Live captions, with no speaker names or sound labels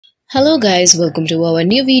Hello guys, welcome to our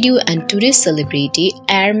new video and today's celebrity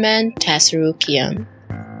Arman Tsarukyan.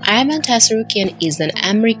 Arman Tsarukyan is an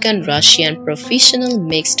American-Russian professional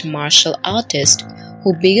mixed martial artist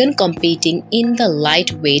who began competing in the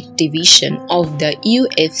lightweight division of the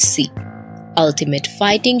UFC Ultimate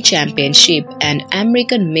Fighting Championship, an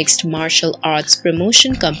American mixed martial arts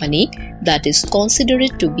promotion company that is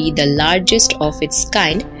considered to be the largest of its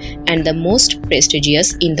kind and the most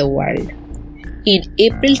prestigious in the world, in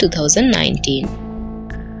April 2019.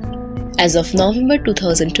 As of November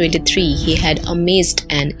 2023, he had amassed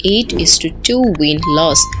an 8-2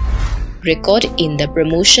 win-loss record in the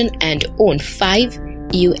promotion and won 5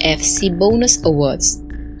 UFC Bonus Awards,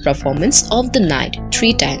 Performance of the Night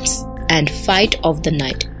 3 times and Fight of the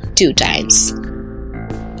Night 2 times.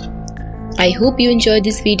 I hope you enjoyed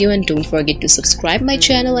this video and don't forget to subscribe my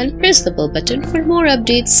channel and press the bell button for more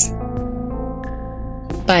updates.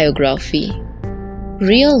 Biography.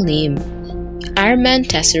 Real name: Arman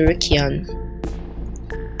Tsarukyan.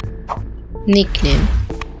 Nickname: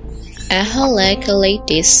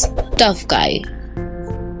 Ahalakalatis, tough guy.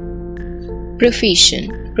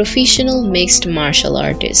 Profession: professional mixed martial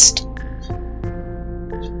artist.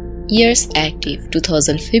 Years active: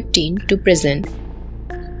 2015 to present.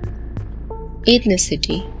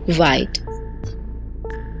 Ethnicity: white.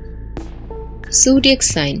 Zodiac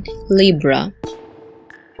sign: Libra.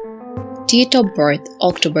 Date of birth: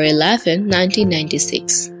 October 11,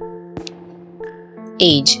 1996.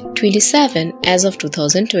 Age: 27 as of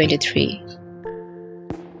 2023.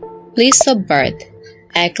 Place of birth: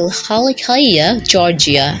 Akalhalikaya,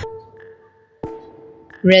 Georgia.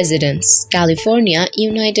 Residence: California,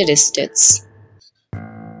 United States.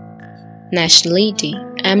 Nationality: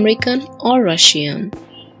 American or Russian.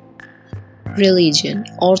 Religion: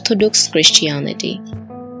 Orthodox Christianity.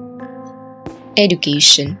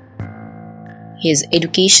 Education: his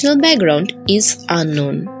educational background is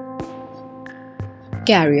unknown.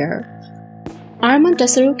 Career: Arman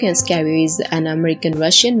Tsarukyan's career as an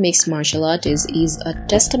American-Russian mixed martial artist is a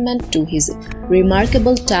testament to his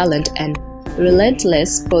remarkable talent and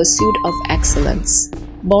relentless pursuit of excellence.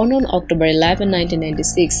 Born on October 11,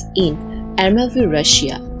 1996 in Armenian,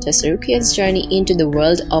 Russia, Tsarukyan's journey into the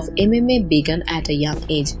world of MMA began at a young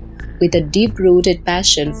age. With a deep-rooted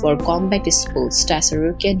passion for combat sports,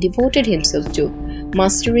 Tsarukyan devoted himself to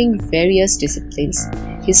mastering various disciplines.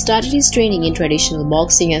 He started his training in traditional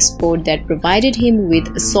boxing, a sport that provided him with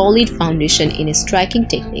a solid foundation in his striking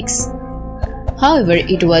techniques. However,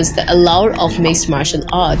 it was the allure of mixed martial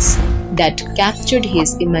arts that captured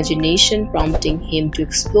his imagination, prompting him to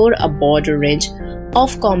explore a broader range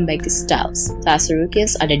of combat styles.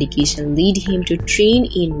 Tsarukyan's dedication led him to train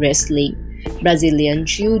in wrestling, Brazilian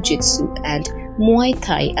Jiu-Jitsu and Muay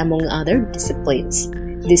Thai, among other disciplines.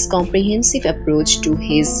 This comprehensive approach to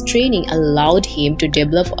his training allowed him to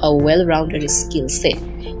develop a well-rounded skill set,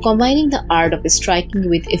 combining the art of striking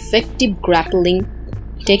with effective grappling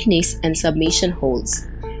techniques and submission holds.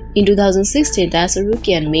 In 2016,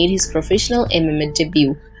 Tsarukyan made his professional MMA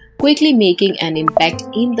debut, quickly making an impact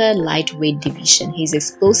in the lightweight division. His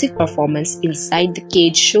explosive performance inside the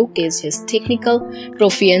cage showcased his technical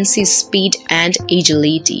proficiency, speed, and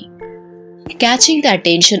agility, catching the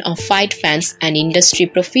attention of fight fans and industry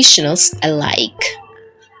professionals alike.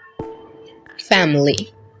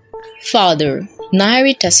 Family. Father: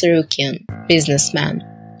 Nairi Tsarukyan, businessman.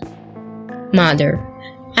 Mother: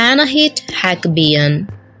 Anahit Hakbian.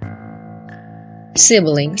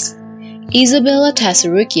 Siblings: Isabella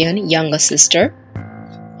Tsarukyan, younger sister.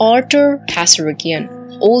 Arthur Tsarukyan,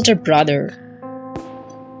 older brother.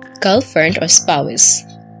 Girlfriend or spouse: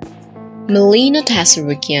 Milena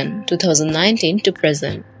Tsarukyan, 2019 to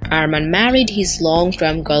present. Arman married his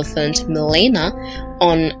long-term girlfriend Milena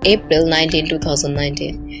on April 19,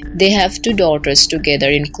 2019. They have 2 daughters together,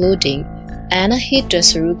 including Anahit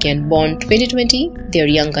Tsarukyan, born 2020. Their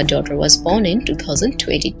younger daughter was born in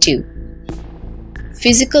 2022.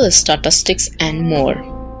 Physical statistics and more.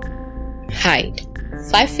 Height: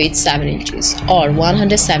 5 feet 7 inches or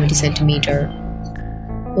 170 centimeter.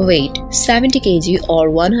 Weight: 70 kg or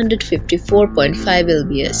 154.5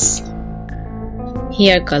 lbs.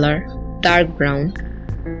 Hair color: dark brown.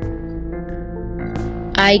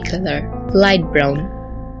 Eye color: light brown.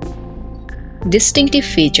 Distinctive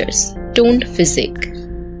features: toned physique.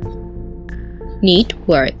 Net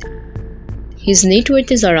worth: his net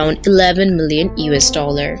worth is around $11 million US.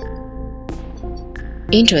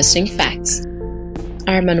 Interesting facts: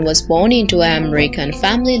 Arman was born into an American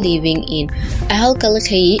family living in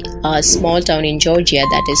Ahalkalakai, a small town in Georgia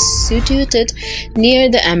that is situated near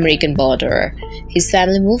the American border. His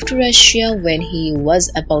family moved to Russia when he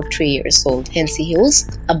was about 3 years old, hence he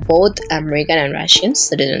holds both American and Russian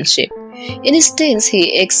citizenship. In his teens,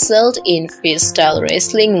 he excelled in freestyle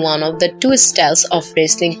wrestling, one of the two styles of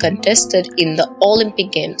wrestling contested in the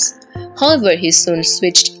Olympic Games. However, he soon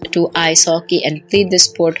switched to ice hockey and played the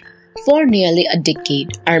sport for nearly a decade.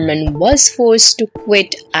 Arman was forced to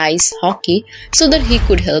quit ice hockey so that he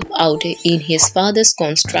could help out in his father's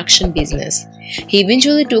construction business. He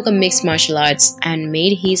eventually took up mixed martial arts and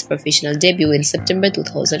made his professional debut in September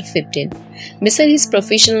 2015. Besides his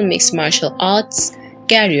professional mixed martial arts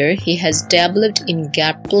career, he has developed in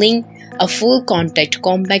grappling, a full-contact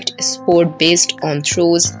combat sport based on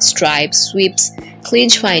throws, strikes, sweeps,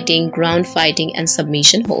 clinch fighting, ground fighting, and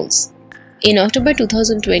submission holds. In October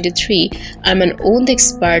 2023, Arman won the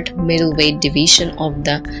expert middleweight division of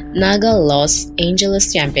the NAGA Los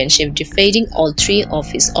Angeles Championship, defeating all three of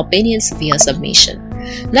his opponents via submission.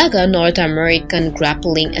 NAGA, North American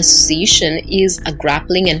Grappling Association, is a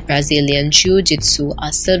grappling and Brazilian Jiu-Jitsu,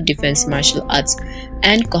 a self-defense martial arts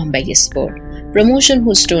and combat sport promotion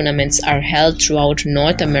whose tournaments are held throughout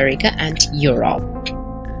North America and Europe.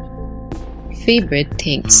 Favorite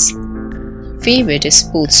things. Favorite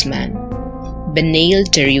sportsman. Benail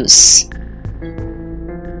Darius.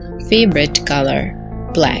 Favorite color.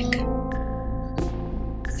 Black.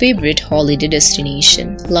 Favorite holiday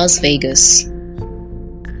destination. Las Vegas.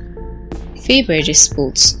 Favorite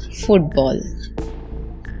sports. Football.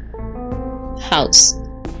 House.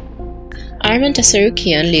 Arman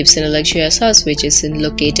Tsarukyan lives in a luxurious house which is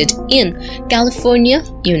located in California,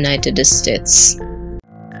 United States.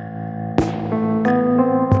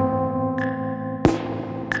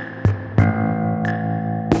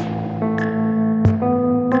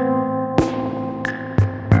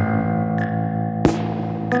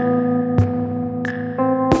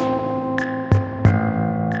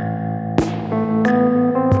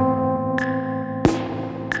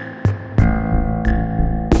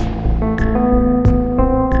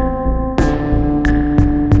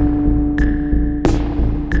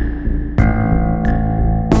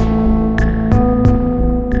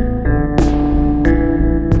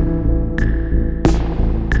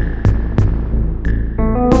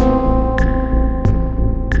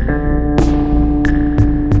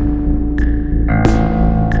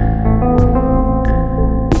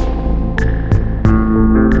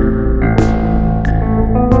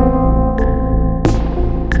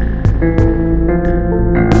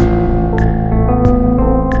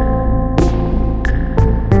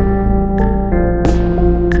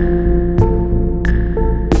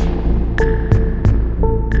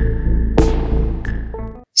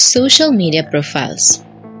 Social media profiles.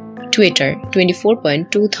 Twitter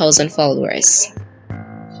 24.2 thousand followers.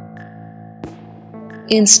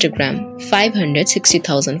 Instagram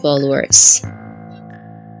 560,000 followers.